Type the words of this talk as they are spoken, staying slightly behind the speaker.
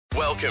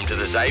Welcome to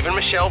the Zave and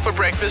Michelle for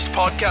Breakfast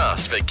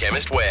podcast for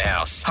Chemist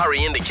Warehouse.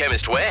 Hurry into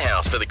Chemist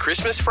Warehouse for the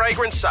Christmas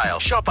fragrance sale.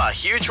 Shop a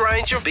huge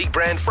range of big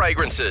brand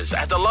fragrances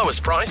at the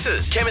lowest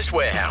prices. Chemist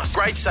Warehouse.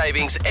 Great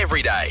savings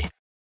every day.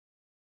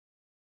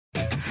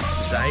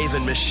 Zave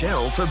and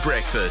Michelle for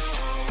Breakfast.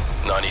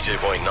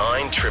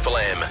 92.9 Triple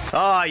M.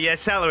 Oh,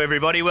 yes. Hello,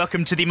 everybody.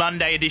 Welcome to the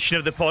Monday edition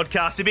of the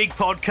podcast. A big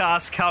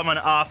podcast coming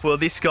up. Well,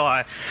 this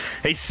guy,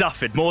 he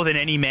suffered more than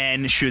any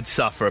man should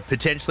suffer.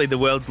 Potentially the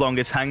world's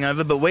longest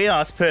hangover. But we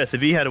asked Perth,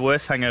 have you had a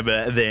worse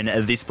hangover than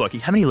this bloke?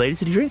 How many litres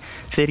did he drink?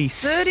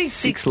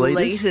 36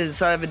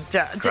 litres over...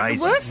 The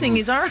worst thing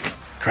is, I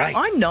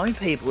know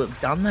people have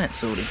done that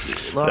sort of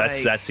thing.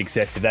 Like, that's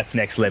excessive. That's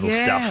next level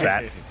stuff,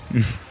 that.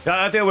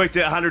 I think I worked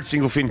out 100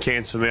 single fin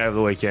cans for me over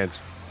the weekend.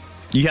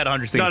 You had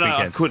 100 single fin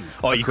cans? I couldn't.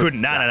 Oh, you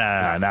couldn't? No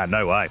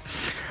way.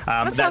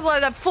 What's that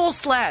like that? 4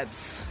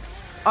 slabs.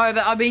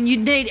 Over, I mean, you'd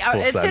need,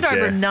 it said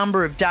over a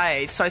number of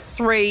days. So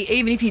 3,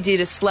 even if you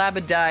did a slab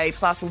a day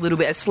plus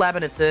a slab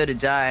and a third a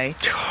day,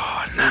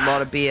 a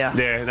lot of beer.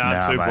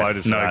 Yeah, too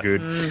bloated for that.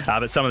 Good.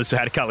 But some of us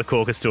had a couple of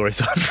corker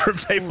stories from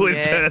people in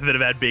Perth that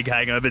have had big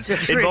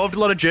hangovers. Involved a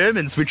lot of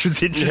Germans, which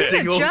was interesting.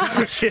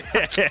 Anyhow.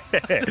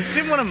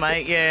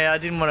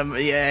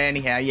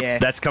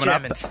 That's coming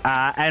Germans.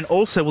 up. And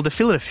also, the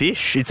fillet of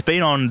fish, it's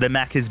been on the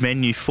Macca's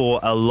menu for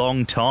a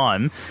long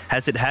time.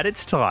 Has it had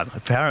its time?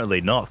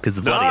 Apparently not, because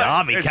the bloody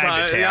army came to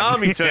town. The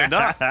army turned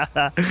up.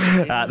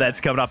 That's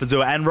coming up as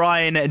well. And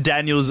Ryan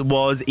Daniels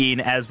was in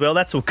as well.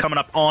 That's all coming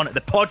up on the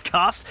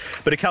podcast.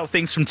 But a couple of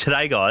things from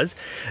today, guys.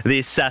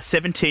 This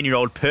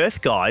 17-year-old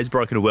Perth guy has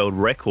broken a world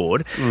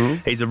record.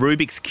 Mm-hmm. He's a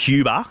Rubik's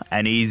Cuber,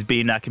 and he's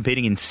been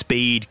competing in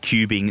speed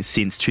cubing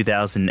since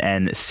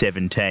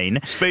 2017.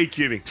 Speed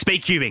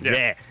cubing,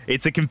 yeah.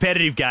 It's a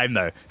competitive game,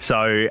 though.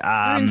 So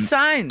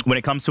insane. When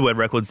it comes to world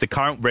records, the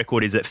current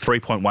record is at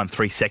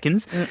 3.13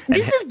 seconds.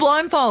 This is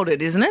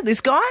blindfolded, isn't it?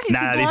 This guy?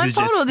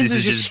 This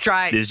is just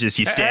straight? This is just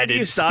your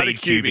standard speed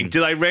cubing.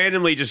 Do they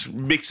randomly just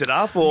mix it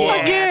up? Or?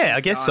 I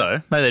guess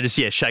so. Maybe they just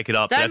shake it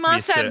up. They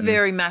must have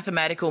very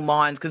mathematical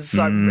minds because it's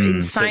like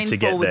insane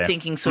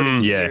forward-thinking sort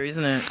of gear,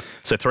 isn't it?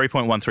 So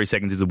 3.13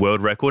 seconds is the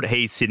world record.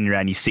 He's sitting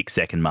around your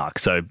 6-second mark.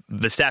 So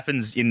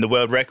Verstappen's in the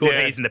world record.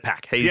 He's in the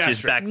pack. He's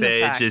just back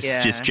there,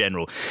 just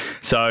general.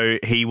 So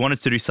he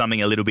wanted to do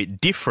something a little bit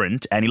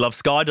different, and he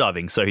loves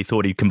skydiving. So he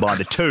thought he'd combine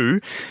the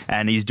two,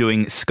 and he's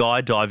doing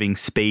skydiving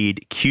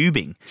speed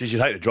cubing. Geez,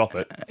 you'd hate to drop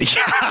it.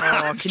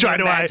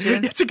 Straight away.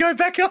 You have to go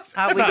back up.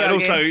 And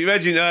also,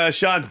 imagine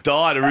Sean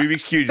died, a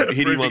Rubik's Cube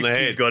hit him on the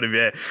head. Got him,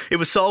 It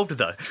was solved,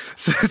 though.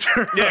 So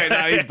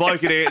he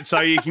bloke it out. So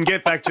you can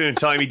get back to him and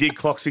tell him he did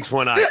clock 6.8.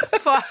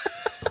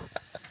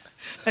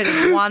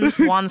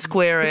 One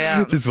square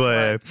out.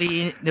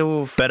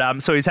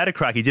 So he's had a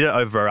crack. He did it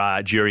over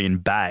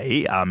Jurien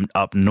Bay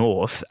up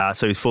north.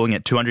 So he's falling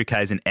at 200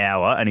 k's an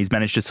hour, and he's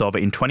managed to solve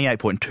it in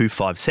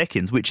 28.25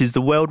 seconds, which is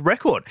the world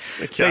record.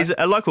 Okay. So he's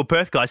a local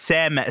Perth guy.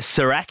 Sam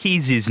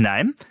Saraki's his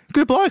name.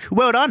 Good bloke.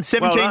 Well done.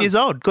 17 years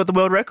old. Got the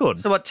world record.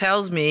 So what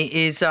tells me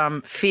is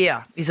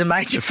fear is a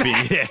major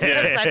factor.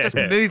 That just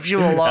moves you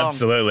along.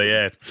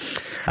 Absolutely,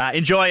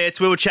 enjoy it.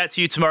 We will chat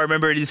to you tomorrow.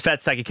 Remember, it is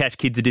Fat Stack of Cash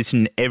Kids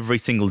edition every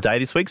single day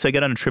this week. So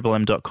get on to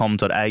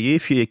triplem.com.au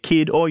if you're a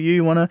kid or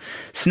you want to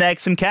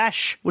snag some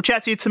cash. We'll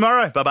chat to you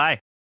tomorrow.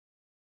 Bye-bye.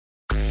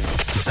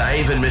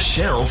 Zave and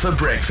Michelle for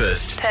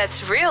breakfast.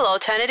 Perth's real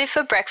alternative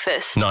for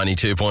breakfast.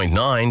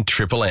 92.9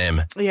 Triple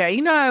M.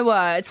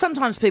 Yeah,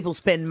 sometimes people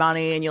spend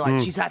money and you're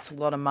like, geez, that's a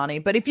lot of money.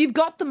 But if you've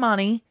got the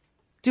money,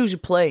 do as you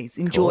please.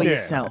 Enjoy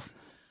yourself.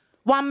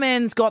 One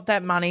man's got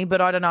that money, but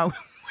I don't know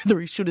whether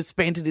he should have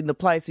spent it in the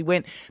place he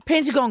went.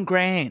 Pentagon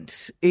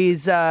Grand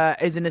is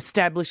an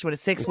establishment, a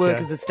sex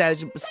workers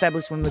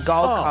establishment in the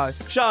Gold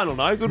Coast. Sean will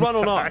know. Good one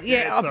or not?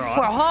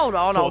 Well, hold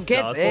on. I'll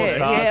get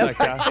there.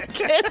 I'll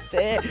get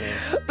there.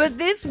 But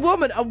this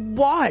woman, a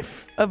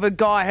wife of a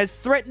guy, has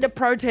threatened to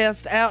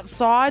protest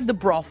outside the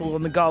brothel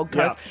on the Gold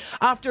Coast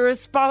after her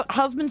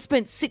husband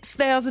spent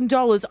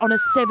 $6,000 on a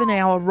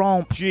 7-hour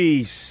romp.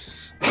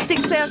 Jeez.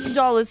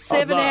 $6,000,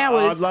 7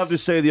 hours. I'd love to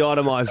see the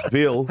itemised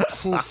bill.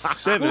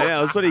 7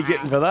 hours. What are you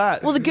getting for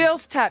that? Well, the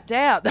girls tapped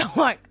out. They're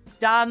like,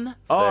 done.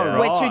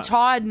 We're too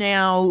tired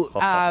now.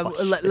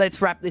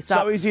 Let's wrap this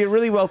up. So is he a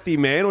really wealthy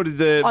man, or did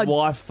the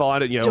wife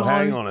find it,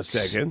 hang on a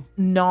second?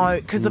 No,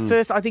 because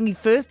I think he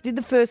first did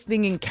the first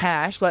thing in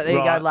cash, like, there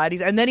you go,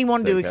 ladies, and then he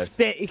wanted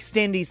to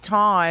extend his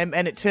time,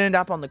 and it turned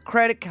up on the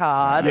credit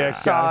card.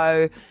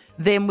 So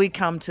then we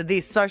come to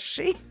this. So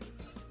she...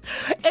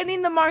 And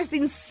in the most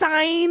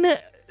insane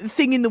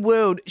thing in the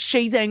world,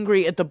 she's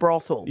angry at the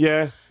brothel.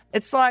 Yeah.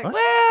 It's like,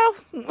 well,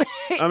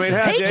 I mean,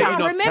 how dare you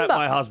not tap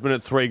my husband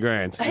at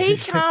 $3,000? He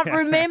can't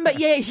remember.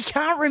 Yeah, he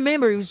can't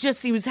remember.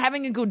 He was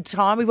having a good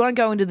time. We won't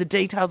go into the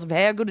details of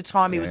how good a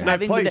time he was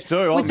having with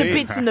the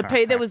bits and the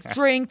pea. There was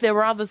drink. There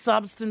were other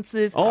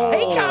substances. He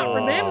can't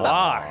remember.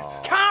 Right.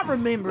 Can't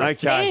remember a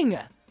thing.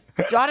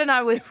 I don't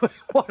know, we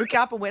woke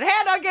up and went,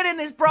 how did I get in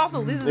this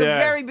brothel? This is a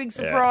very big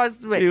surprise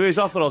to me. Gee whiz,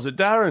 I thought I was at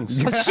Darren's.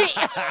 Shit.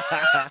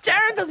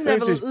 Darren doesn't have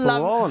Who's this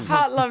blonde?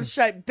 heart love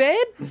shaped bed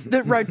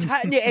that rotates.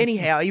 Yeah,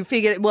 anyhow, you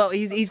figured. Well,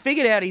 he's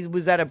figured out he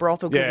was at a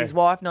brothel because his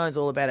wife knows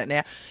all about it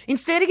now.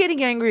 Instead of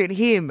getting angry at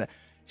him,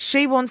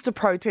 she wants to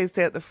protest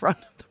out the front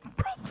of the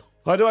brothel.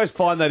 I'd always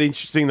find that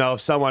interesting though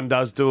if someone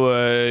does do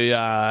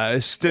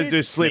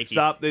slips Sneaky.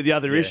 up the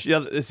other issue,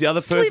 it's the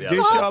other Slips person's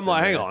issue. up. I'm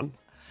like, hang on,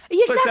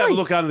 Yeah, let's have a exactly.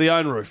 look under the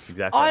own roof.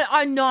 Exactly.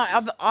 I know.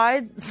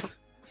 I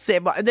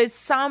said there's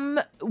some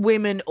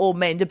women or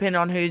men, depending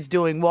on who's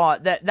doing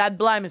what, that they'd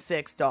blame a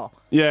sex doll.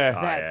 Yeah,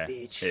 That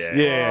bitch.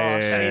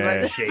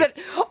 Yeah. She was- But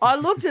I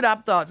looked it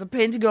up though. It's a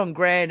Pentagon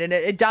grant, and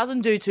it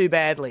doesn't do too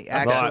badly.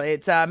 Actually, Right.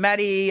 it's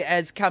Maddie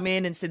has come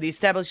in and said the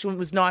establishment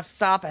was nice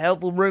staff, a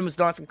helpful room was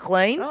nice and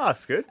clean. Oh,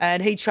 that's good.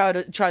 And he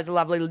chose a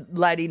lovely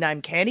lady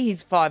named Candy.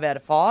 He's 5 out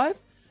of 5.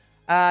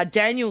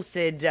 Daniel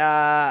said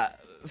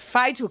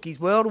Faye took his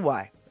world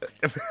away.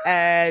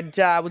 And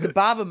was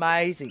above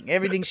amazing.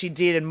 Everything she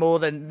did and more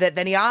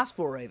than he asked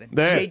for even.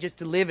 Yeah. She just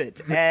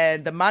delivered.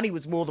 And the money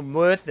was more than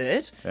worth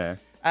it. Yeah.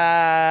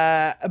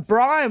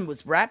 Brian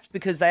was wrapped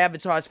because they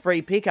advertised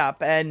free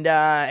pickup and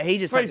he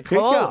just Free had to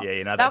call. pickup? Yeah,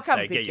 you know, They'll they come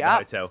get pick you you in the up.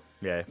 hotel.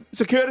 Yeah. it's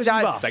a courtesy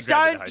bus. They It's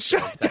grab you Don't to the show,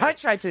 hotel. don't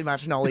show too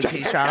much knowledge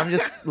here, Sean. I'm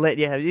just letting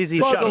you have this.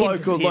 like a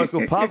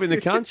local pub in the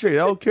country. The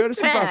old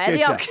courtesy bus Yeah, the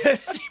gets old you.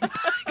 courtesy.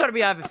 Got to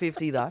be over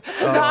 50 though.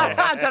 No,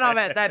 I don't know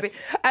about that bit.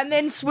 And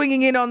then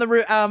swinging in on the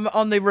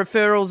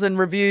referrals and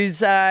reviews,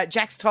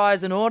 Jack's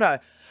Tyres and Auto.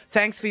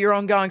 Thanks for your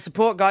ongoing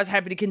support, guys.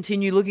 Happy to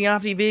continue looking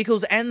after your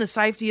vehicles and the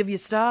safety of your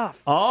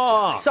staff.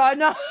 Oh, So I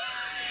know.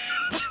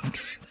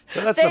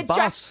 so that's They're the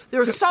bus.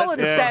 they're a solid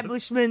Yeah.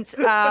 establishment.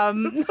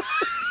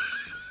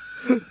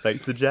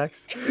 Thanks to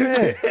Jax.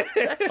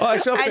 Oh,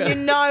 actually, And you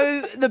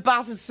know the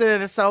bus is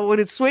service, so when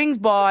it swings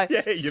by,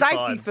 Yeah, you're safety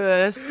fine.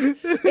 first.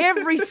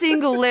 Every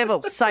single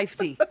level,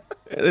 safety.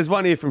 There's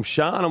one here from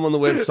Sean. I'm on the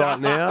website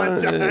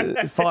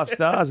now. 5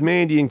 stars.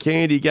 Mandy and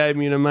Candy gave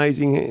me an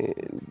amazing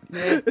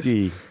hand.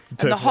 Gee.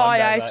 And the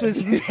high ace was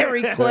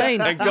very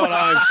clean. And got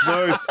home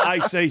smooth.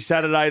 AC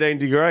sat at 18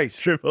 degrees.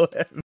 Triple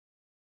M.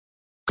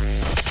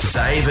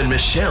 Zave and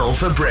Michelle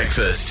for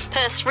breakfast.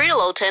 Perth's real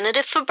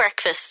alternative for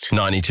breakfast.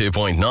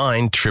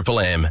 92.9 Triple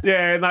M.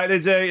 Yeah, mate,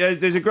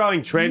 there's a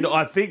growing trend.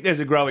 I think there's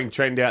a growing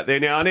trend out there.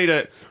 Now, I need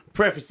to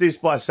preface this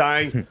by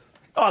saying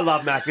I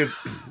love Macca's.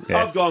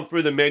 Yes. I've gone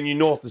through the menu,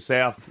 north to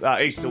south,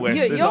 east to west.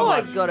 You There's not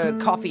always much- got a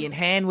coffee in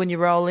hand when you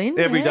roll in.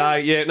 Every yeah?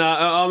 day, yeah. No,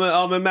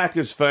 I'm a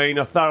Macca's fiend.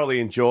 I thoroughly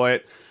enjoy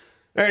it.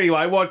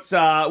 Anyway,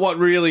 what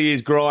really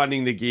is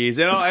grinding the gears?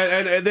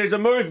 And there's a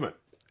movement.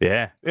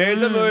 Yeah.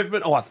 There's a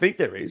movement. Oh, I think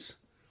there is.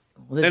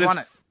 Well, there's And one.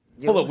 it's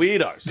full of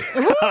weirdos.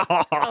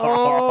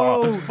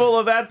 Oh, Full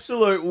of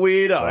absolute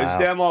weirdos. Wow.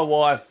 Now, my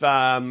wife,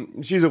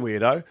 she's a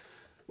weirdo.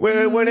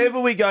 Whenever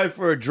we go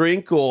for a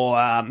drink or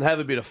have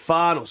a bit of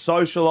fun or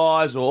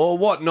socialise or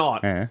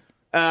whatnot,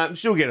 Yeah.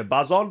 she'll get a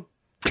buzz on.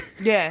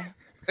 yeah.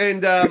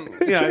 And,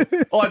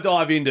 I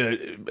dive into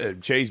a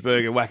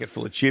cheeseburger, whack it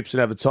full of chips and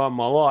have the time of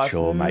my life.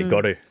 Sure, mate.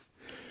 Got to.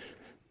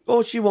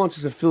 All she wants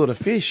is a fillet of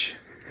fish.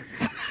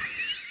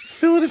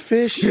 Fillet of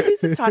fish.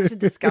 There's a touch of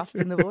disgust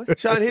in the voice.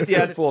 Shane, hit the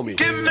ad for me.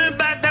 Give me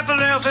back that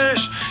filet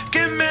fish.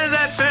 Give me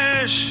that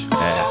fish.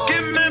 Yeah.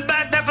 Give me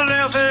back that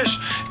filet fish.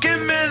 Give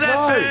me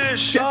that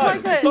fish. Just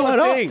like that- it's not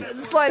a thing.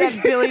 It's like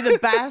that Billy the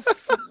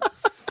Bass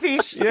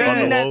fish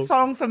singing that Wall.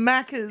 song for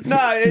Macca's.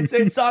 No,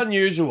 it's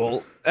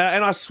unusual.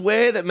 And I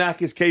swear that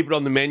Macca's keep it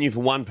on the menu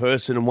for one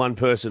person and one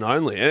person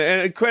only.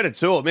 And credit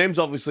to her. Mem's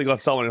obviously got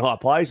someone in high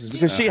places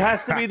because she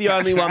has to be the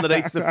only one that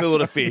eats the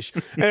fillet of fish.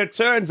 And it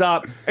turns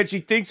up and she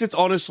thinks it's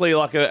honestly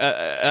like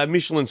a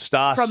Michelin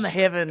star. From the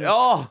heavens.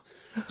 Oh,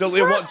 do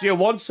you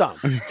want some?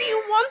 Do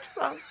you want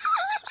some?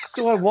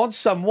 Do I want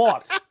some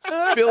what?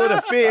 Fillet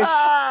of fish?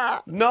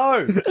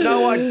 No,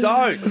 I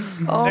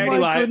don't. Oh, anyway,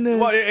 my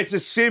goodness. it's a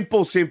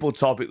simple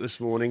topic this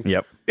morning.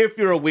 Yep. If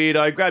you're a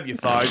weirdo, grab your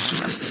phone.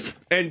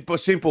 And for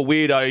simple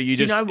weirdo, you you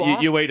just know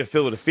what? you eat a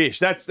fillet of fish.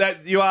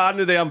 That you are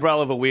under the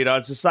umbrella of a weirdo.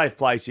 It's a safe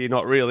place here,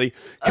 not really.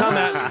 Come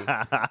at me.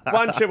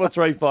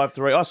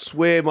 13353. I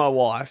swear, my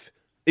wife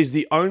is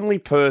the only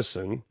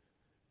person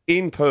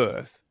in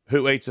Perth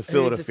who eats a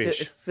fillet eats of a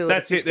fish. fillet of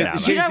That's fish. it. Nah,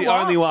 She's Do you know the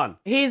what? only one.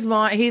 Here's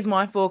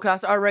my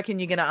forecast. I reckon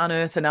you're going to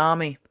unearth an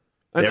army.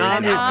 An There is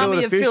army An of army fillet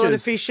of of fillet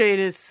of fishes. fish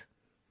eaters.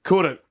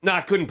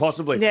 Couldn't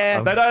possibly.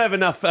 Yeah. They don't have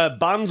enough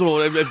buns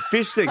or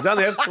fish sticks. They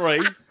only have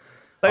 3.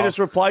 They just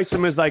replace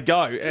them as they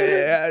go.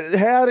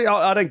 How do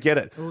I don't get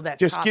it? Ooh, that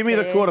Just give me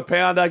the tartare. quarter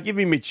pounder, give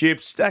me my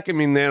chips, stack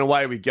them in there, and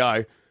away we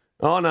go.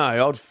 Oh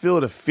no, I'd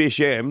fillet of fish.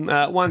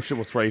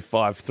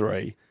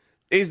 13353.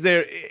 Is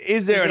there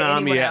there an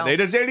army anyone out there? else?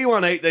 Does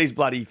anyone eat these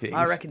bloody things?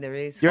 I reckon there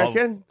is. You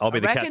reckon? I'll be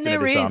the I reckon captain of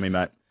there this is. army,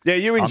 mate. Yeah,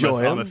 you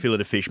enjoy I'm a them.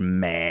 fillet of fish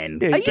man.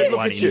 Yeah, Are Get you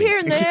one in here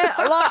and there?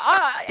 But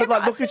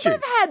I look think at you.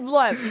 I've had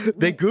like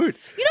They're good.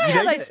 you know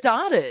how they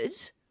started.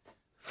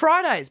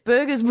 Fridays,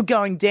 burgers were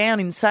going down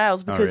in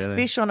sales because really?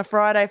 fish on a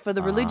Friday for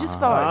the religious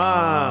folk.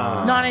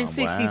 Ah,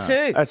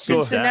 1962, That's sort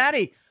of-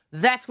 Cincinnati.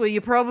 that's where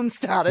your problem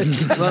started.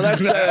 Well,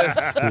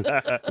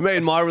 that's me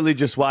and my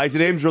religious ways,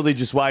 and Em's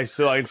religious ways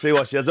too. I can see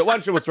why she does it.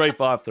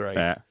 1-3-5-3.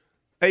 Yeah.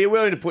 Are you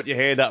willing to put your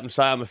hand up and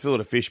say I'm a fillet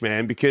of fish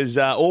man? Because,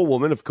 or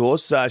woman, of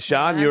course.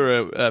 Sean, you're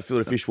a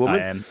fillet of fish woman.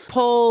 I am.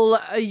 Paul,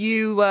 are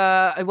you,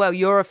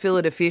 you're a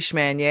fillet of fish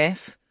man,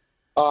 yes?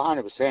 Oh,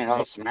 100%.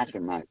 I'll smash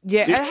him, mate.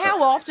 Yeah. And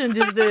how often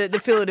does the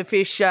fillet of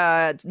fish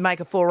make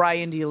a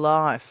foray into your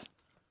life?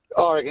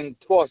 I reckon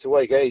twice a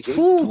week, easy.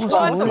 Ooh,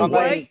 twice a I mean,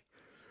 week.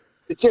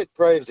 it just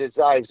proves that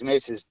Dave's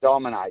missus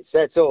dominates.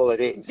 That's all it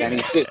is. And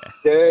he's just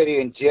dirty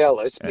and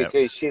jealous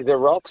because she's a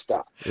rock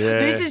star. Yeah.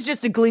 This is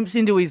just a glimpse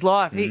into his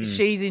life.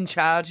 She's in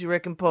charge, you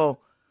reckon, Paul?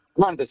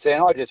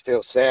 100%. I just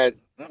feel sad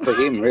for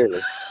him,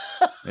 really.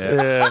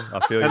 Yeah. I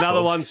feel you, Another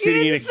Paul. one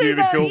sitting in a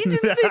cubicle. You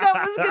didn't see that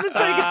was going to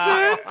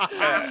take a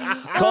turn?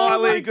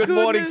 Kylie, good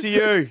morning to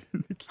you.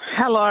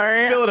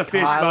 Hello. Fillet of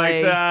fish,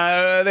 Kylie.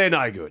 mate. They're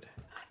no good.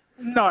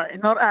 No,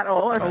 not at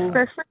all.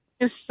 Especially if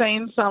you've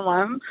seen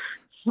someone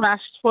smash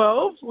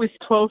 12 with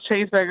 12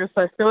 cheeseburgers,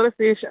 so fillet of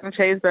fish and a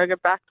cheeseburger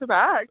back to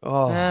back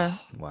Oh,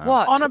 Wow.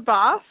 What? on a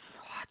bus.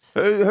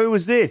 who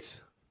was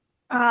this?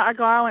 A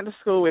guy I went to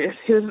school with.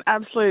 He was an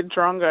absolute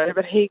drongo,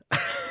 but he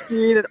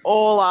screwed it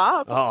all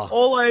up,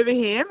 all over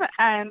him,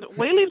 and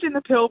we lived in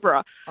the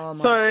Pilbara. Oh,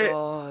 my So-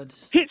 God.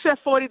 Pitched at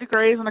 40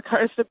 degrees on a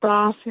coastal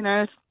bus,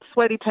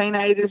 sweaty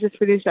teenagers just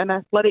finished an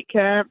athletic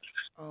camp,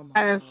 Oh,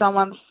 my and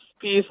someone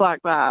spews like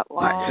that.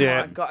 Like, Oh,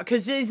 Yeah. my God.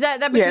 Because is that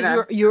because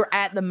no. you're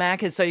at the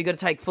Macca's, so you've got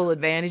to take full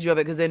advantage of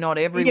it because they're not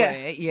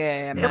everywhere?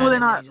 Yeah. Well, they're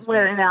not.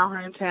 We're in our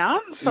hometown,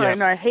 so Yeah.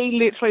 no. He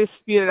literally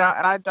spewed it out,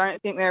 and I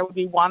don't think there would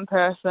be one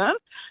person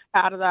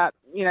out of that,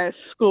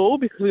 school,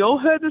 because we all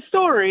heard the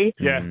story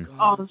Yeah.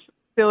 of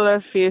fillet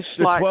of fish.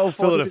 The 12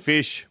 fillet of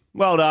fish.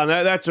 Well done.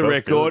 That's a 12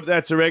 record. fillets.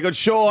 That's a record.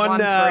 Sean, One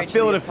for each of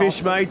fillet the of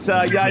fish, mate.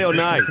 apostles. Yay or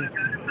nay?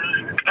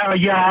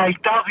 Yeah, it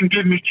doesn't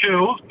give me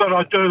chills, but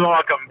I do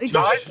like them. It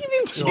doesn't give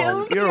him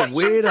chills. you're a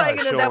weirdo, I'm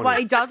taking it that Shawnee. way.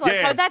 He does like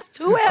Yeah. so. That's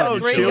 2 out of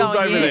 3 chills going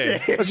over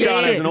in. there.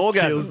 Sean has an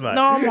orgasm. Chills, mate.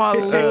 No, my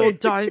lord,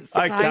 don't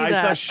say Okay, so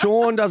that.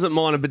 Sean doesn't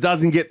mind it, but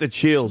doesn't get the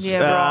chills.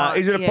 Yeah, right,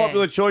 Is it a yeah.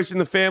 popular choice in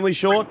the family,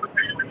 Sean?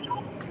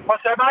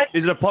 What's that, mate?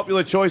 Is it a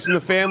popular choice in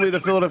the family, the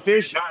fillet of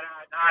fish? No,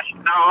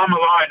 I'm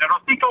alone. And I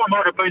think I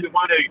might have been the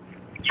one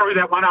who threw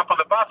that one up on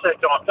the bus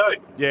that time,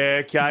 too.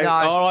 Yeah, okay. No,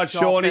 All right,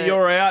 stop Shawnee, it.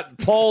 you're out.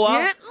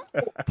 Paula,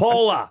 Yeah.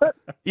 Paula,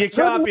 you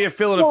can't be a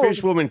fillet of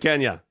fish woman,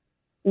 can you?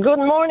 Good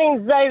morning,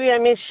 Xavier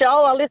and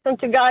Michelle. I listen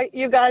to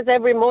you guys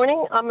every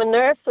morning. I'm a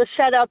nurse, so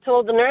shout out to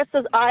all the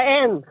nurses. I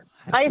am.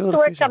 I used to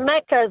work at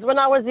Macca's when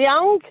I was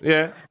young.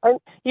 Yeah. And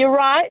you're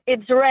right,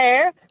 it's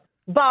rare,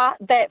 but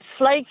that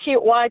flaky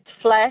white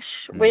flesh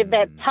with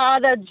that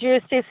tartar,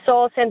 juicy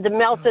sauce and the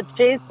melted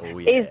cheese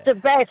is the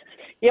best.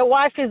 Your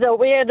wife is a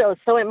weirdo,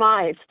 so am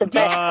I. It's the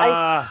best.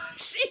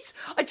 Jeez,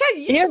 I tell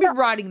you, you should be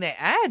writing their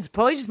ads,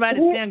 Paul. You just made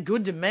it sound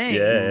good to me.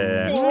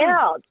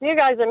 Yeah. You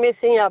guys are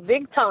missing out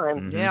big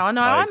time. Yeah, I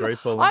know. I agree,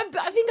 Paul. I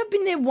think I've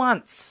been there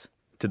once.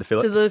 To the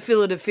fillet. To the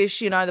fillet of fish,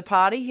 the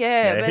party.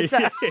 Yeah,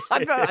 Yeah.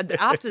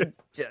 but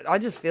I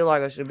just feel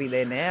like I should be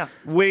there now.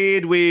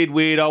 Weird.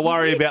 I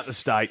worry about the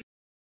state.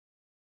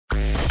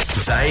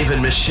 Zave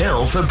and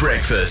Michelle for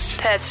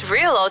breakfast. Perth's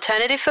real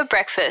alternative for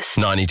breakfast.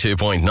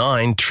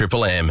 92.9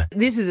 Triple M.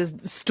 This is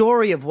a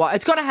story of why.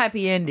 It's got a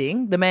happy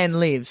ending. The man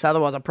lives.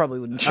 Otherwise, I probably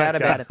wouldn't chat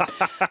about it.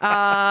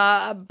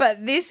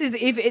 But this is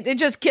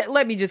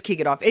let me just kick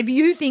it off. If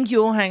you think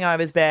your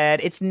hangover's bad,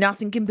 it's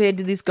nothing compared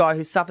to this guy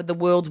who suffered the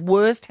world's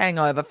worst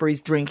hangover for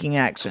his drinking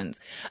actions.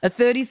 A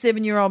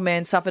 37-year-old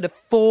man suffered a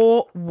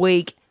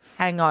 4-week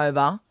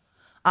hangover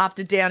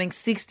after downing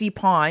 60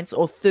 pints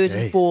or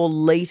 34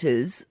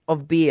 litres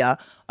of beer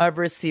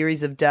over a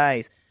series of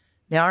days.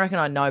 Now, I reckon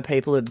I know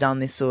people who've done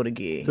this sort of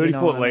gear.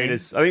 34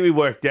 litres. I think we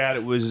worked out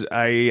it was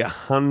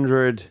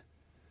 100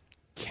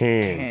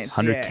 cans.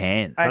 100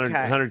 cans. Okay.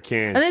 100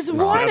 cans. And there's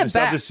wine Of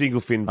about. the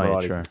single fin Oh, yeah,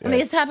 variety. true. And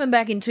this happened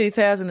back in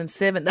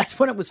 2007. That's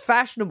when it was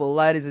fashionable,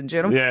 ladies and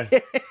gentlemen. Yeah.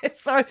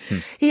 So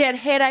he had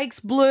headaches,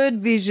 blurred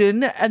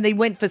vision, and they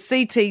went for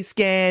CT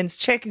scans,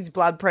 check his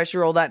blood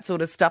pressure, all that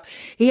sort of stuff.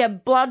 He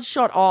had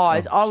bloodshot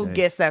eyes. I would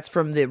guess that's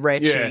from the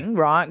retching,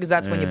 right? Because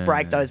that's when you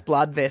break those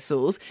blood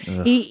vessels.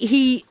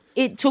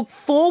 It took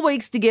 4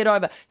 weeks to get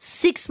over,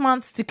 6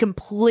 months to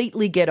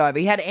completely get over.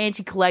 He had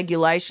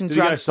anticoagulation Did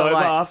he go drugs. sober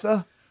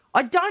after?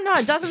 I don't know.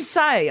 It doesn't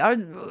say.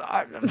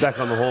 Back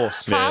on the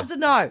horse. It's hard to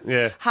know.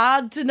 Yeah.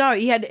 Hard to know.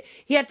 He had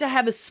to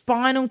have a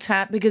spinal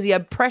tap because he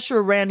had pressure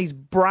around his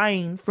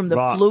brain from the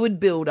Right. fluid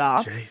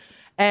buildup. Jeez.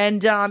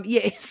 And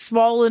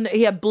swollen.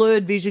 He had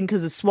blurred vision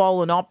because of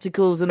swollen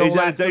opticals and He's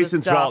all had that a sort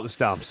of decent throw at stuff. the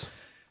stumps.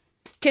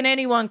 Can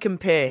anyone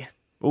compare?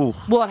 Ooh.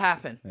 What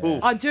happened?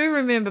 I do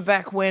remember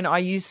back when I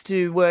used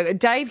to work.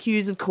 Dave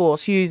Hughes, of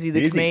course, Hughesy,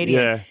 the Hughesy,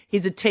 comedian. yeah.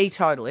 He's a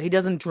teetotaler. He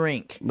doesn't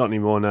drink. Not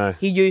anymore, no.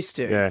 He used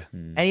to. Yeah.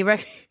 And he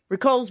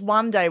recalls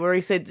one day where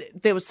he said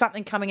there was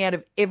something coming out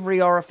of every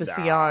orifice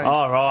he owned.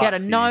 Oh, right. He had a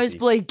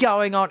nosebleed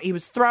going on. He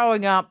was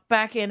throwing up,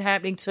 back end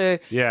happening too.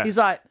 Yeah. He's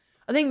like,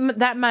 I think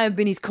that may have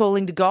been his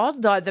calling to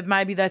God, like that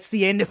maybe that's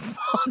the end of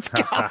what's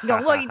going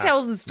on. Like he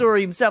tells the story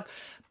himself.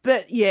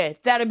 But, yeah,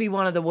 that'd be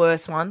one of the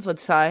worst ones, I'd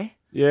say.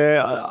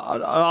 Yeah,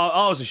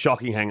 I was a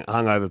shocking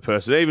hungover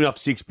person. Even after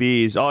 6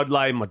 beers, I'd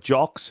lay in my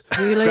jocks,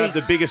 Really? grab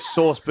the biggest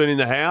saucepan in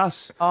the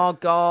house, Oh,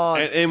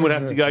 God. and would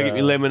have to go get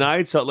me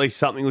lemonade, so at least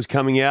something was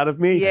coming out of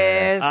me.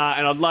 Yes.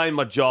 And I'd lay in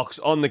my jocks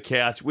on the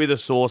couch with a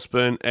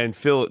saucepan and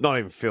not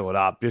even fill it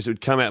up, just it would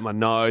come out my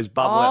nose,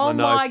 bubble out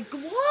my nose.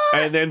 God.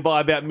 And then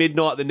by about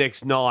midnight the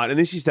next night, and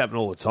this used to happen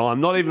all the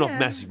time, not even off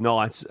massive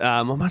nights,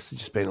 I must have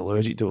just been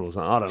allergic to it or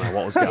something. I don't know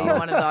what was going on.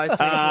 One of those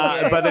people,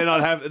 yeah. But then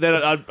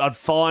I'd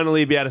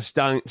finally be able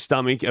to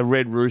stomach a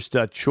red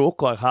rooster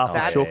chook, like half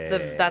a chook,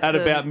 That's at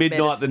about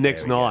midnight the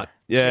next night.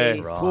 Yeah.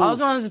 Jeez. I was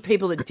one of those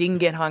people that didn't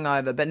get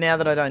hungover, but now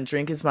that I don't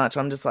drink as much,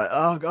 I'm just like,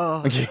 oh,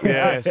 God.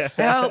 Yes.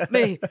 Help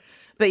me.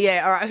 But,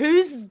 yeah, all right,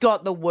 who's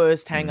got the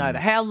worst hangover?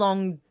 How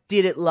long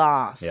did it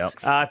last?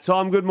 Yep.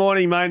 Tom, good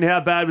morning, mate.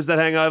 How bad was that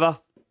hangover?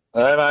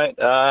 Hey, mate.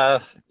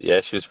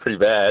 Yeah, she was pretty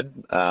bad.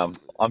 I'm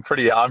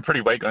pretty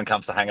weak when it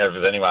comes to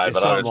hangovers anyway.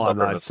 But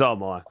So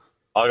am I.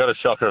 I got a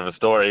shocker of a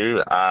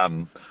story.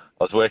 I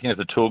was working as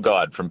a tour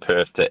guide from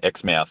Perth to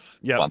Exmouth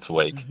once a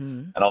week.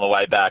 And on the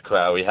way back,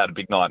 we had a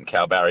big night in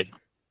Kalbarri.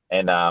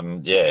 And,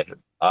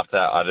 after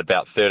I had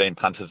about 13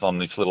 punches on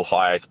this little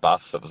high ace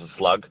bus that was a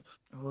slug.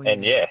 Oh,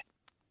 And,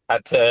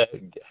 had to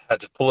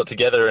pull it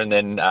together and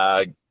then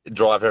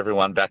drive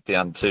everyone back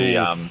down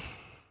to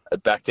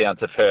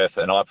Perth,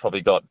 and I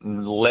probably got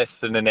less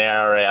than an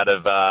hour out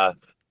of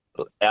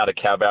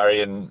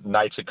Kalbarri, and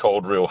nature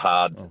called real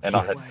hard. And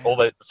I had all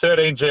the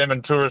 13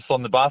 German tourists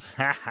on the bus,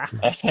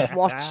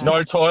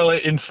 no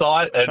toilet in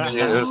sight, and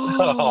it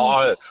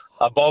was,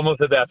 a bomb was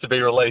about to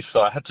be released.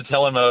 So I had to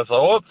tell him, I was like,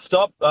 "Oh,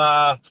 stop!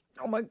 Oh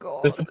my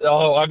God!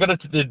 I got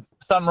to."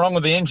 Something wrong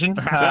with the engine.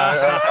 Watch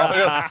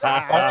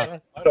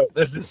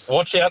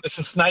out! This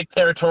is snake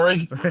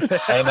territory,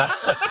 and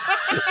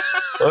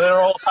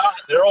they're all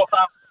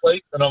half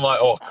asleep. And I'm like,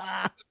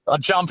 I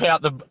jump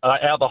out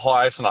the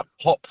highest and I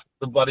pop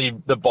the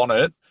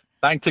bonnet.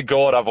 Thank to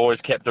God, I've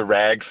always kept a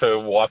rag for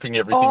wiping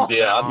everything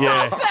down.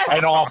 Yes.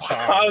 And I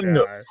hung.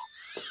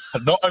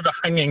 Not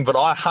overhanging, but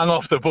I hung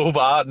off the bull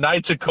bar.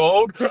 Nature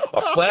called.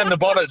 I slammed the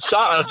bonnet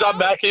shut and I jumped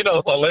back in. I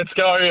was like, let's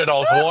go. And I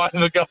was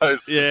winding the goes.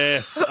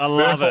 Yes, I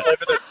love it.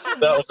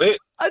 That was it.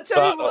 I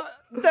tell you what,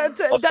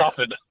 that's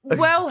suffered.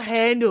 well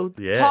handled.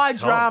 Yeah, High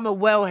Tom. drama,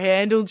 well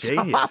handled.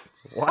 Jeez.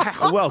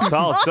 Wow. Well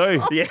told,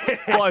 too. Yeah.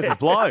 Blow for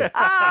blow.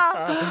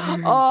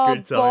 Oh,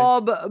 Good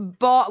time.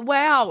 Bob,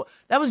 wow.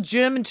 That was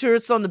German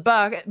tourists on the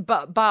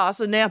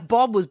bus, and now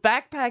Bob was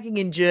backpacking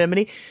in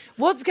Germany.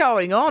 What's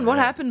going on? What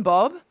happened,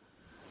 Bob?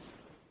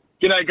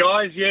 G'day,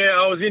 guys. Yeah,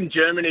 I was in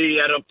Germany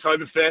at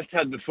Oktoberfest,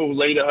 had the full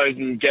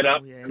lederhosen get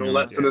up and all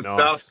that sort of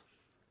stuff.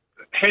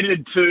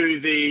 Headed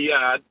to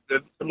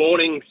the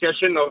morning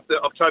session of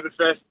the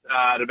Oktoberfest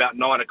at about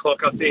 9 o'clock,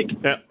 I think.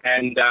 Yep.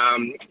 And,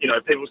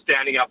 people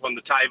standing up on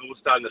the table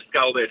starting to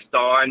scull their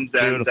steins.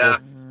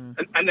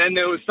 And then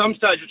there was some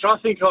stage, which I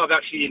think I've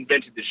actually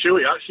invented the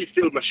shoey. I actually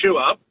filled my shoe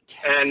up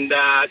and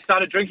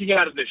started drinking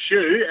out of the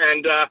shoe,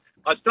 and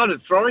I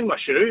started throwing my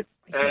shoe.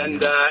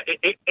 And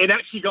it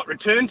actually got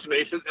returned to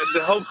me, so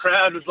the whole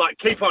crowd was like,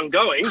 "Keep on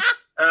going."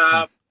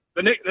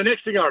 The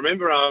next thing I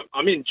remember,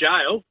 I'm in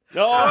jail,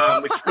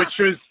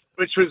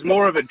 which was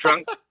more of a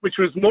drunk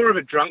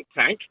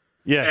tank.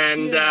 Yes.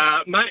 And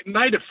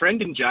made a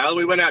friend in jail.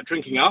 We went out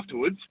drinking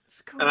afterwards,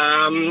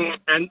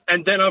 and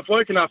then I've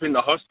woken up in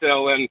the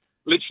hostel and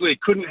literally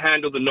couldn't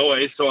handle the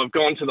noise, so I've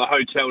gone to the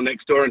hotel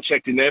next door and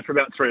checked in there for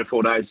about 3 or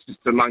 4 days just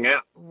to mung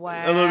out.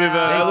 Wow. A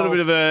little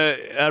bit of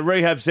a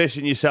rehab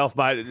session yourself,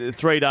 mate. A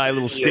 3-day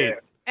little stint. Yeah.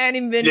 And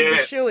invented the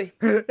shoey.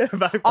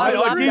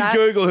 I did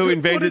Google who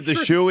invented the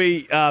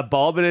shoey,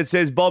 Bob, and it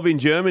says Bob in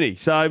Germany.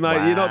 So,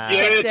 mate, you're not...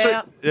 Checks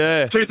out.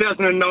 Yeah.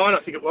 2009, I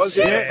think it was.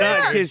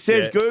 It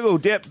says Google,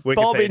 Bob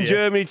in Wikipedia.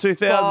 Germany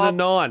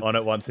 2009. On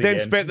it once again.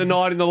 Then spent the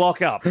night in the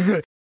lockup.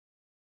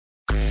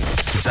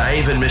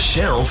 Zave and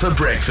Michelle for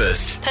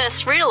breakfast.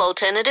 Perth's real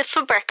alternative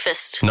for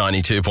breakfast.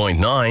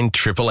 92.9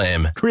 Triple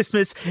M.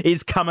 Christmas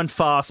is coming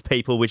fast,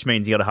 people, which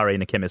means you got to hurry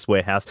into Chemist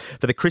Warehouse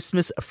for the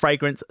Christmas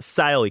fragrance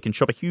sale. You can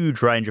shop a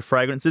huge range of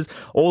fragrances,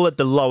 all at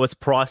the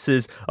lowest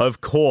prices, of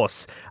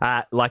course,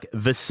 like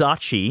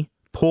Versace,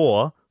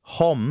 Pour,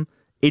 Homme,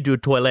 Eau de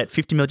Toilette,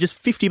 50ml,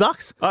 just $50.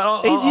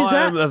 Easy as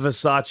that. I'm a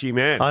Versace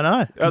man. I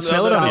know. I'm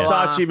Smell it on you.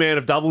 Versace man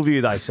of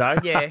Doubleview, they say.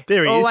 Yeah,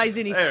 There he is. always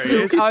in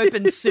his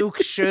open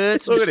silk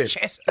shirts, Look at his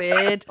him. chest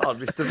bed. Oh,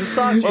 Mr.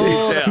 Versace.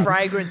 Oh, It's the out.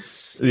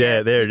 fragrance.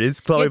 Yeah, there it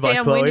is. Chloe Get by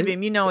downwind Chloe. of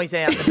him, you know he's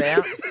out and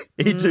about.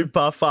 Eau de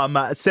Parfum,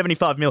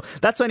 75ml.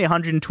 That's only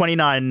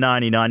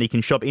 $129.99. You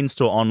can shop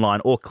in-store, online,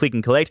 or click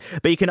and collect.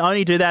 But you can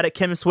only do that at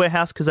Chemist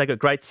Warehouse because they got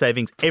great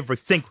savings every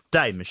single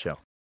day, Michelle.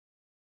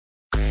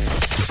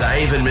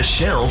 Zave and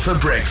Michelle for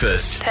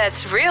breakfast.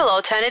 Perth's real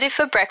alternative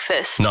for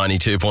breakfast.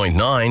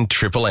 92.9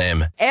 Triple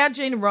M. Our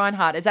Gina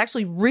Reinhardt has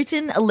actually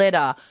written a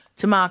letter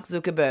to Mark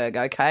Zuckerberg,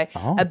 okay,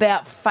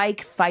 about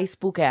fake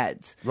Facebook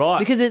ads. Right.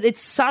 Because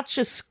it's such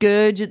a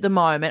scourge at the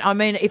moment. I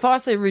mean, if I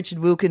see Richard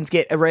Wilkins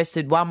get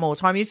arrested one more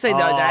time, you see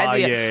those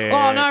ads. You go,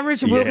 oh, no,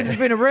 Richard Wilkins has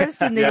been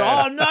arrested. And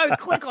oh, no,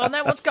 click on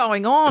that. What's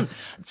going on?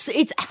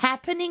 It's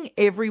happening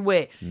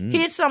everywhere.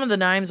 Here's some of the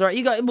names, right?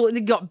 You got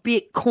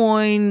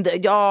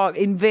Bitcoin,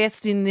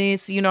 invest in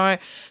this,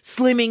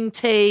 slimming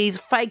teas,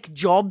 fake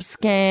job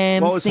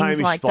scams, What was things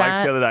Hamish like Blake's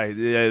that. the other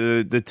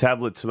day? The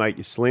tablet to make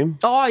you slim?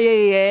 Oh,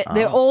 yeah.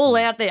 They're all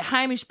out there.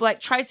 Hamish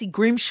Blake, Tracy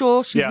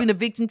Grimshaw, she's been a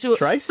victim to it.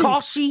 Tracy?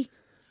 Koshy.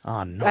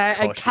 Oh, not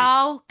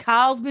Koshy.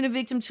 Carl's been a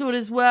victim to it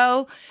as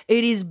well.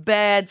 It is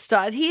bad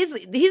stuff. Here's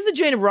the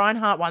Gina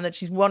Reinhart one that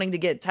she's wanting to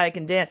get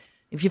taken down.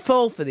 If you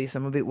fall for this,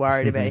 I'm a bit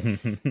worried about you.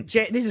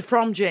 This is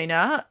from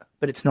Gina,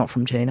 but it's not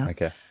from Gina.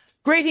 Okay.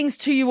 Greetings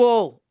to you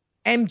all.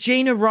 I'm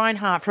Gina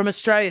Reinhart from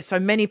Australia. So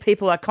many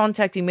people are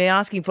contacting me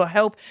asking for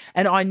help,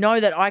 and I know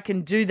that I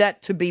can do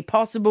that to be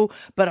possible,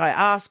 but I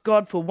ask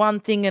God for one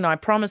thing, and I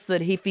promise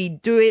that if he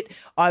do it,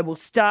 I will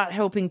start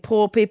helping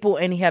poor people,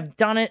 and he have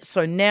done it.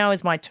 So now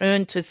is my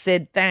turn to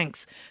say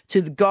thanks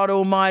to the God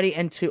Almighty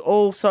and to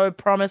also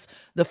promise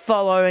the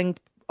following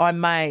I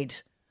made.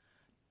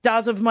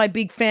 Does of my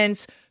big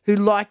fans who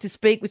like to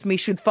speak with me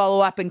should follow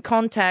up and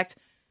contact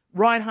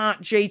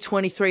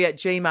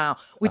ReinhartG23@gmail,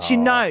 which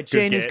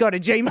Gina's got a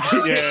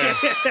Gmail. Yeah.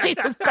 She's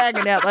just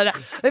banging out like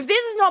that. If this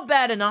is not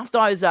bad enough, though,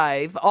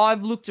 Zave,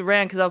 I've looked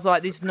around because I was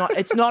like, it's not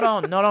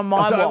on my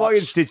I don't want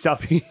you watch. stitched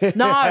up here.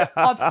 No,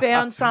 I've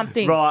found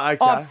something. Right,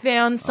 okay. I've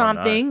found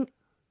something,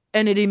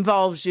 and it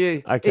involves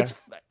you. Okay.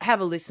 Have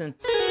a listen.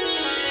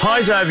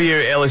 Hi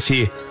Xavier Ellis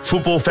here,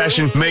 football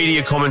fashion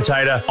media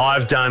commentator.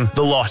 I've done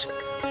the lot.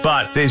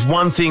 But there's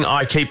one thing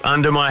I keep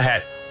under my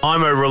hat.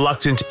 I'm a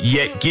reluctant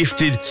yet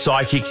gifted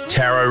psychic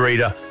tarot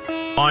reader.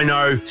 I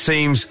know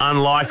seems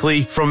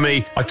unlikely from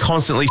me. I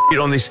constantly shit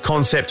on this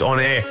concept on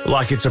air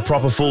like it's a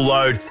proper full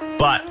load,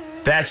 but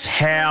that's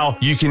how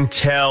you can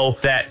tell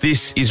that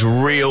this is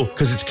real,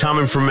 because it's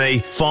coming from me.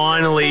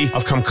 Finally,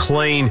 I've come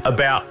clean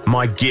about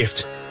my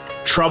gift.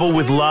 Trouble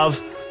with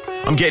love?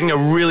 I'm getting a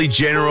really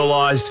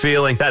generalized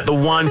feeling that the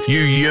one you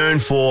yearn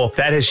for,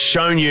 that has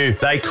shown you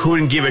they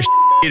couldn't give a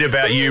shit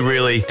about you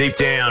really deep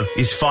down,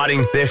 is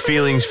fighting their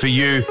feelings for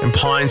you and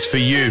pines for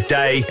you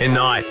day and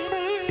night.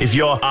 If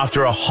you're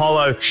after a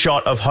hollow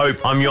shot of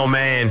hope, I'm your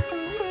man.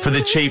 For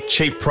the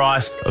cheap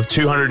price of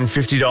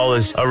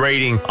 $250 a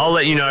reading, I'll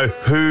let you know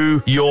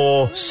who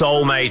your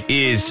soulmate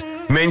is.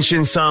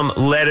 Mention some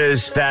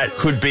letters that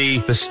could be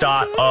the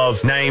start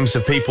of names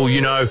of people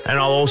you know, and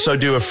I'll also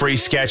do a free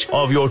sketch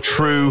of your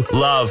true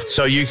love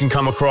so you can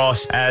come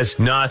across as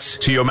nuts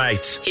to your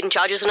mates. Hidden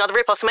charges and other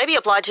rip-offs may be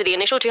applied to the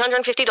initial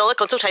 $250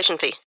 consultation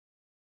fee.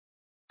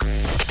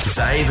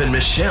 Zave and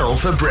Michelle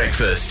for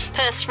breakfast.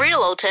 Perth's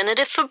real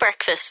alternative for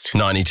breakfast.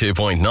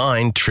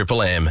 92.9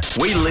 Triple M.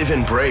 We live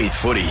and breathe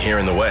footy here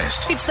in the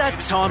West. It's that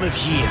time of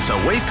year. So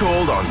we've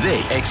called on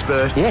the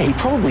expert. Yeah, he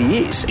probably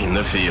is. In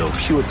the field.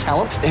 Pure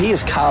talent. He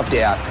has carved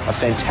out a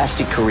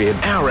fantastic career.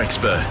 Our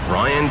expert,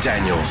 Ryan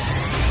Daniels.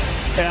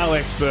 Our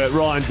expert,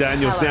 Ryan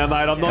Daniels. Hello. Now,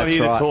 mate, I'm not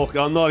here to talk.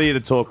 I'm not here to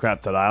talk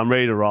crap today. I'm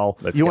ready to roll.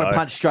 You want to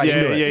punch straight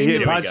into it?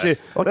 Yeah, punch it.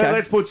 Okay.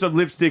 Let's put some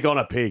lipstick on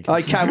a pig.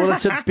 Okay, well,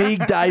 it's a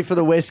big day for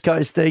the West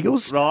Coast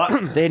Eagles.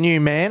 Right. Their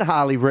new man,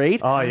 Harley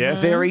Reid. Oh,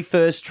 yes. Very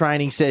first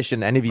training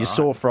session. And if you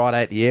saw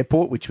Friday at the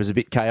airport, which was a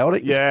bit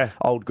chaotic,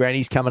 old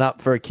granny's coming up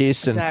for a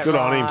kiss and Good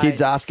on him.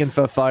 kids asking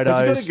for photos.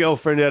 Has he got a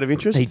girlfriend out of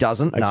interest? He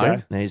doesn't,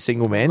 no. He's a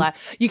single man. Like,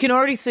 you can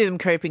already see them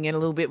creeping in a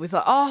little bit with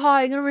like, oh,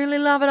 hi, you're going to really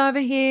love it over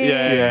here.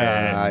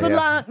 Yeah.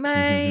 Good luck,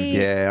 mate.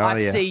 Yeah,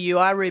 I see you.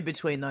 I read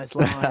between those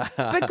lines.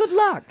 But good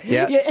luck.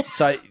 Yeah.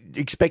 So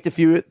expect a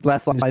few at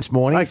Lathline this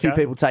morning. A few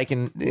people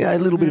taking a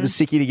little bit of a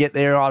sickie to get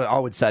there. I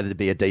would say there'd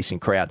be a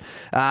decent crowd.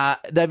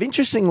 They've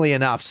interestingly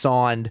enough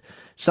signed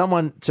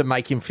someone to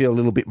make him feel a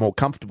little bit more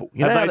comfortable.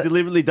 Have they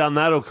deliberately done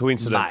that or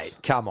coincidence? Mate,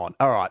 come on.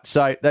 All right.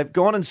 So they've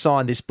gone and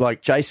signed this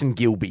bloke, Jason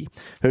Gilby,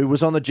 who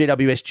was on the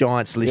GWS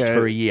Giants list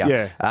for a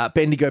year.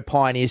 Bendigo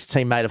Pioneers,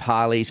 teammate of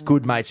Harley's,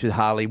 good mates with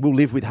Harley, will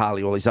live with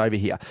Harley while he's over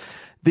here.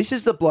 This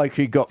is the bloke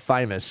who got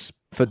famous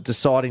for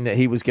deciding that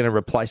he was going to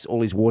replace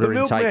all his water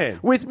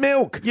intake with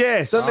milk.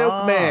 Yes. The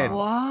milkman.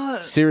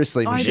 What?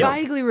 Seriously, Michelle.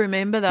 I vaguely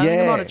remember that. I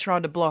think I might have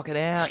tried to block it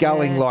out.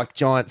 Sculling like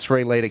giant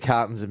 3-litre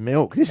cartons of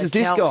milk. This is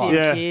this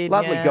guy. Kid,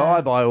 Lovely guy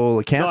by all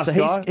accounts. Nice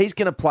so guy. he's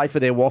going to play for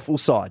their waffle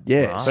side.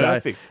 Yeah. So,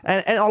 perfect.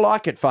 And I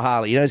like it for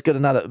Harley. He's got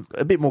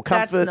a bit more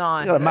comfort. That's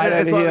nice. Got a mate It's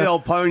over like here. the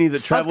old pony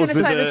that travels with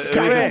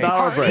the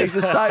thoroughbred. He's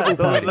the stable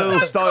pony. The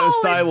little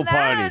stable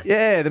pony.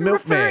 Yeah, the You're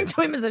referring milkman.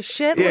 to him as a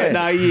shed Yeah, lad.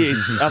 no, he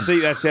is. I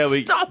think that's how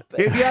we... Stop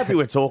it. He'd be happy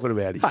we're talking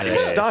about it. Hey,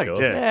 he's stoked.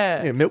 Sure.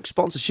 Yeah, milk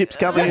sponsorships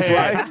coming his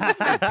way.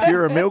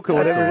 Pura milk or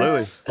whatever.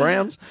 Absolutely.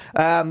 Browns.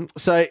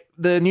 So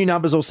the new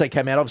numbers also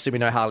came out. Obviously, we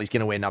know Harley's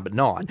going to wear number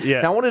 9.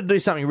 Yeah. Now, I wanted to do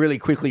something really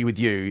quickly with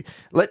you.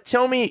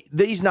 Tell me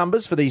these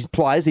numbers for these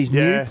players, these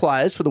new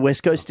players for the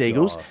West Coast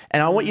Eagles,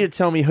 and I want you to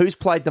tell me who's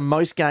played the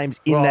most games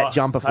in that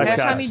jumper for How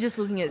them. come you're just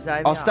looking at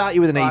Xavier? I'll start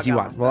you with an easy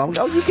one.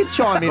 Well, you can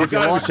chime in if you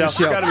like,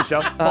 Michelle. Go to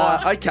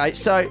Michelle. Okay,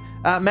 so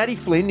Matty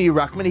Flynn, new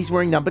ruckman, he's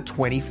wearing number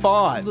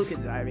 25. Look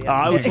at Xavier.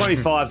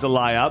 25's a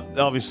layup.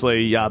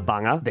 Obviously,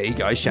 Bunger. There you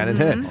go, Shannon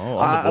Hearn.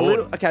 A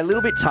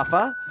little bit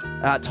tougher.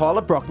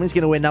 Tyler Brockman's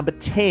going to wear number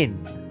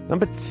 10.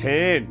 Number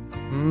 10.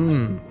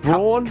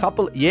 Braun?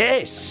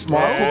 Yes,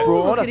 Michael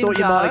Braun. I thought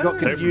you might have got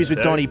confused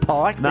with Donny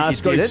Pike, but you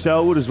Scotty didn't.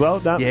 Selwood as well.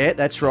 No. Yeah,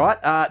 that's right.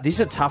 This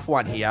is a tough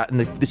one here, and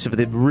this is for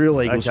the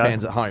real Eagles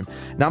fans at home.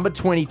 Number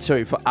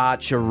 22 for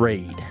Archer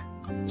Reed.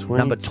 22.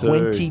 Number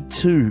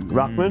 22.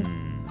 Ruckman?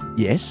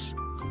 Yes.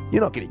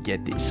 You're not going to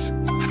get this.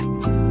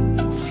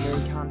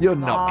 You're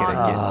not going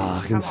to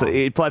get this.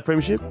 He played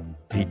premiership?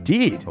 He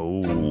did.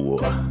 Oh.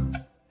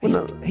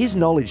 His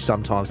knowledge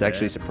sometimes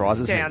actually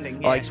surprises me.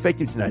 Astounding, I yes.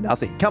 expect him to know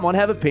nothing. Come on,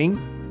 have a ping.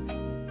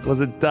 Was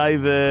it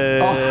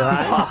David?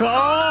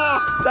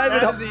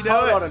 David, How's he doing?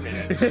 hold on a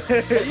minute.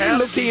 Are you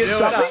looking at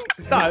something?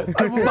 No,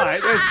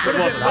 mate.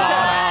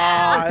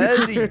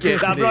 How's he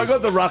get No, but I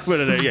got the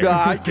ruckman in it.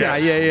 Yeah.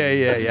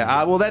 Okay,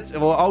 yeah. Well,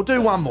 I'll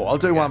do one more.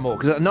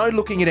 Because no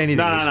looking at anything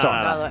this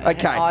time.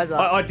 Okay.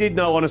 I did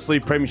know, honestly,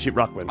 premiership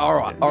ruckman. All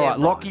right.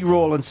 Lockie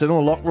Rawlinson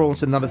or Lock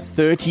Rawlinson, number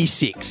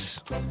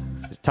 36.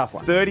 It's a tough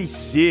one.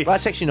 36. Well,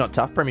 that's actually not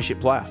tough. Premiership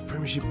player.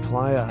 Premiership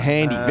player.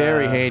 Handy,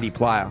 very handy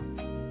player.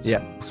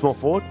 Yeah. Small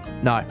forward?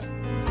 No.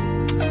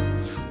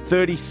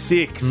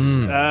 36.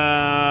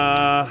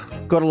 Got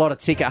a lot of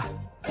ticker.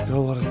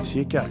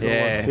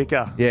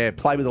 Ticker. Yeah,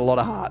 play with a lot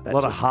of heart. A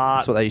lot of heart.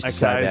 That's what they used to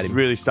say about it's him.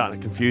 really starting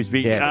to confuse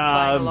me. Playing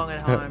along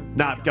at home.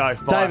 Go.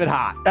 Fine. David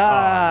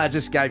Hart.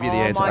 Just gave you the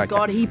answer. Oh, my Okay.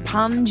 God, he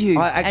punned you.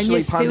 I and actually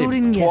you still punned him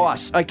didn't get it.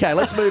 twice. Okay,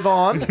 let's move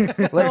on.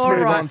 Let's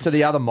move on to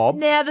the other mob.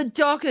 Now the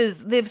Dockers,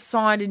 they've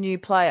signed a new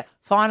player.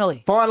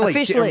 Finally, Jeremy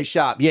officially.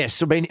 Sharp.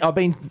 Yes, I've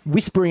been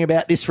whispering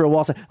about this for a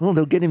while. Saying,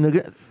 they'll get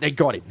him. They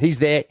got him. He's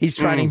there. He's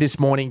training this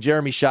morning.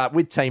 Jeremy Sharp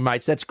with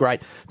teammates. That's great.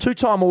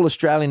 2-time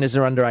All-Australian as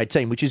an under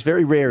 18, which is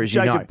very rare, as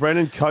you know. Jacob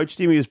Brennan coached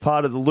him. He was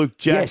part of the Luke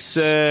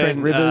Jackson,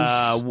 Trent Rivers,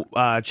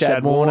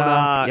 Chad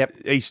Warner, Yep.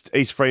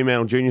 East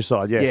Fremantle junior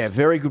side. Yes. Yeah,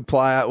 very good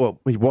player. Well,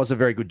 he was a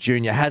very good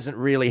junior. Hasn't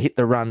really hit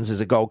the runs as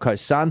a Gold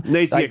Coast Sun.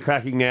 Needs to get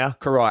cracking now.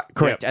 Correct.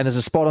 Yep. And there's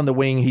a spot on the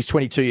wing. He's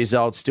 22 years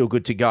old, still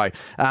good to go.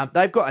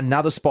 They've got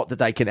another spot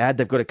that they can add.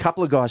 They've got a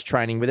couple of guys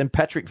training with him.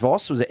 Patrick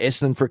Voss was at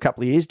Essendon for a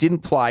couple of years, didn't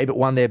play, but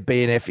won their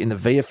BNF in the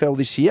VFL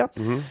this year.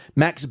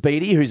 Max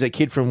Beattie, who's a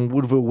kid from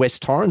Woodville,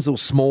 West Torrens, little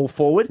small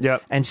forward.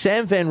 Yep. And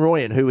Sam Van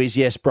Rooyen, who is,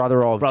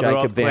 brother of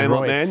Jacob Van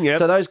Claremont Rooyen. man, yep.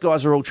 So those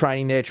guys are all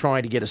training there,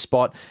 trying to get a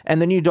spot.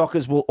 And the new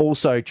Dockers will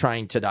also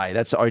train today.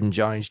 That's Odin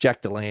Jones,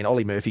 Jack Deline,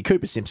 Ollie Murphy,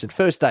 Cooper Simpson.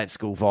 First day at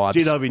school vibes.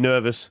 Gee, they'll be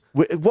nervous.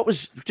 What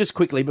was, just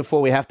quickly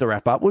before we have to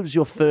wrap up, what was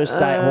your first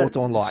day at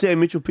Hawthorn like?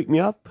 Sam Mitchell picked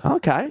me up.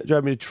 Okay.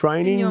 Drove me to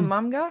training. Didn't your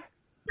mum go?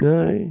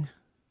 No.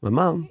 My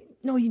mum.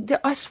 No,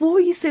 I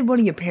swore you said one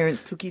of your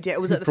parents took you down.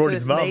 Was that the Brought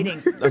his first mum.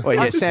 meeting? Oh,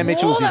 yeah, Sam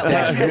Mitchell was his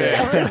dad.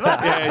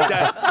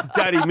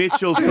 Daddy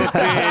Mitchell took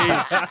me.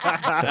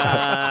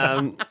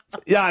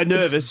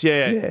 Nervous.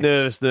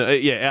 Nervous.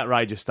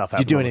 Outrageous stuff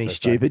happened. Did you do anything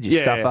stupid? You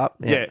stuff up?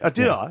 Yeah.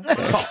 Did I?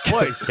 Oh,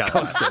 please.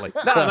 Constantly.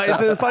 No, mate,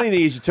 the funny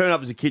thing is you turn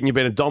up as a kid and you've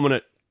been a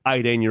dominant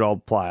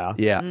 18-year-old player.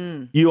 Yeah.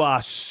 You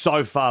are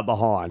so far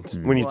behind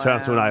when you turn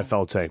up to an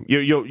AFL team.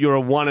 You're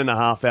a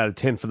 1.5 out of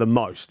 10 for the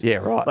most. Yeah,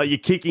 right. Like your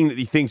kicking that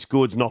you think's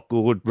good's not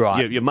good.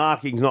 Right. Your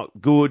marking's not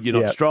good.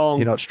 You're not strong.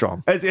 You're not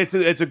strong.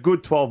 It's a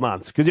good 12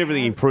 months because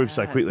everything improves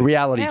so quickly.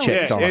 Reality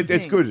check time.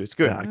 It's good. It's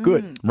good.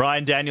 Good.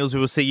 Ryan Daniels,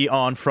 we will see you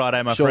on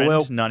Friday, my Sure friend.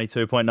 will.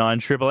 92.9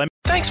 Triple M.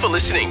 Thanks for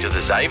listening to the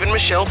Zave and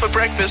Michelle for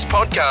Breakfast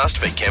podcast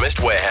for Chemist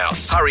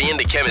Warehouse. Hurry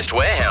into Chemist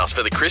Warehouse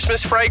for the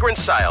Christmas fragrance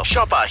sale.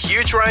 Shop a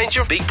huge range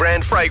of big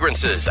brand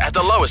fragrances at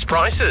the lowest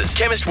prices.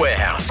 Chemist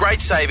Warehouse. Great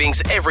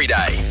savings every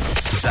day.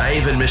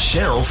 Zave and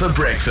Michelle for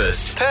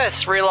Breakfast.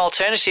 Perth's real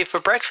alternative for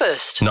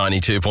breakfast.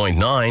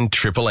 92.9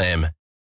 Triple M.